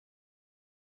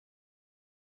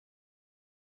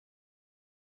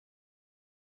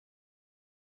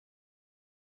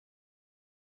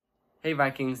Hey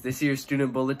Vikings, this is your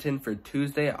student bulletin for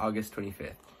Tuesday, August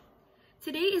 25th.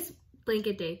 Today is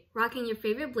blanket day, rocking your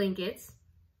favorite blankets.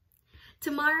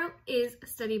 Tomorrow is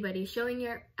study buddy, showing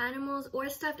your animals or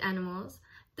stuffed animals.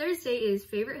 Thursday is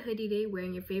favorite hoodie day,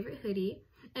 wearing your favorite hoodie.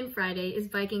 And Friday is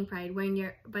Viking Pride, wearing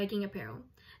your Viking apparel.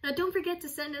 Now don't forget to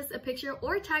send us a picture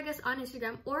or tag us on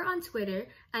Instagram or on Twitter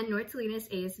at North Salinas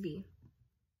ASB.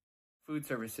 Food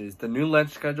services. The new lunch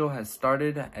schedule has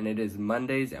started and it is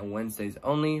Mondays and Wednesdays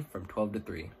only from 12 to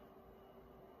 3.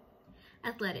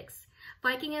 Athletics.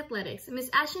 Viking Athletics. Miss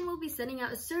Ashton will be sending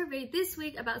out a survey this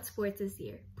week about sports this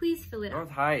year. Please fill it out. North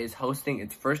High is hosting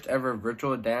its first ever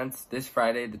virtual dance this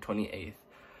Friday, the 28th.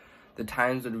 The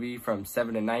times would be from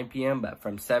 7 to 9 p.m., but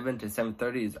from 7 to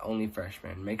 7:30 is only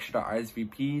freshmen. Make sure to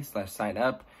RSVP/sign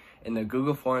up in the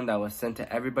Google form that was sent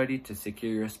to everybody to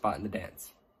secure your spot in the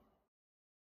dance.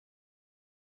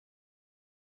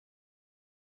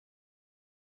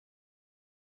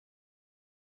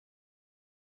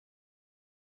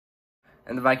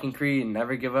 And the Viking Creed,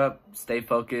 never give up, stay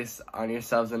focused on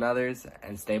yourselves and others,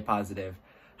 and stay positive.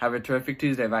 Have a terrific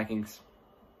Tuesday, Vikings.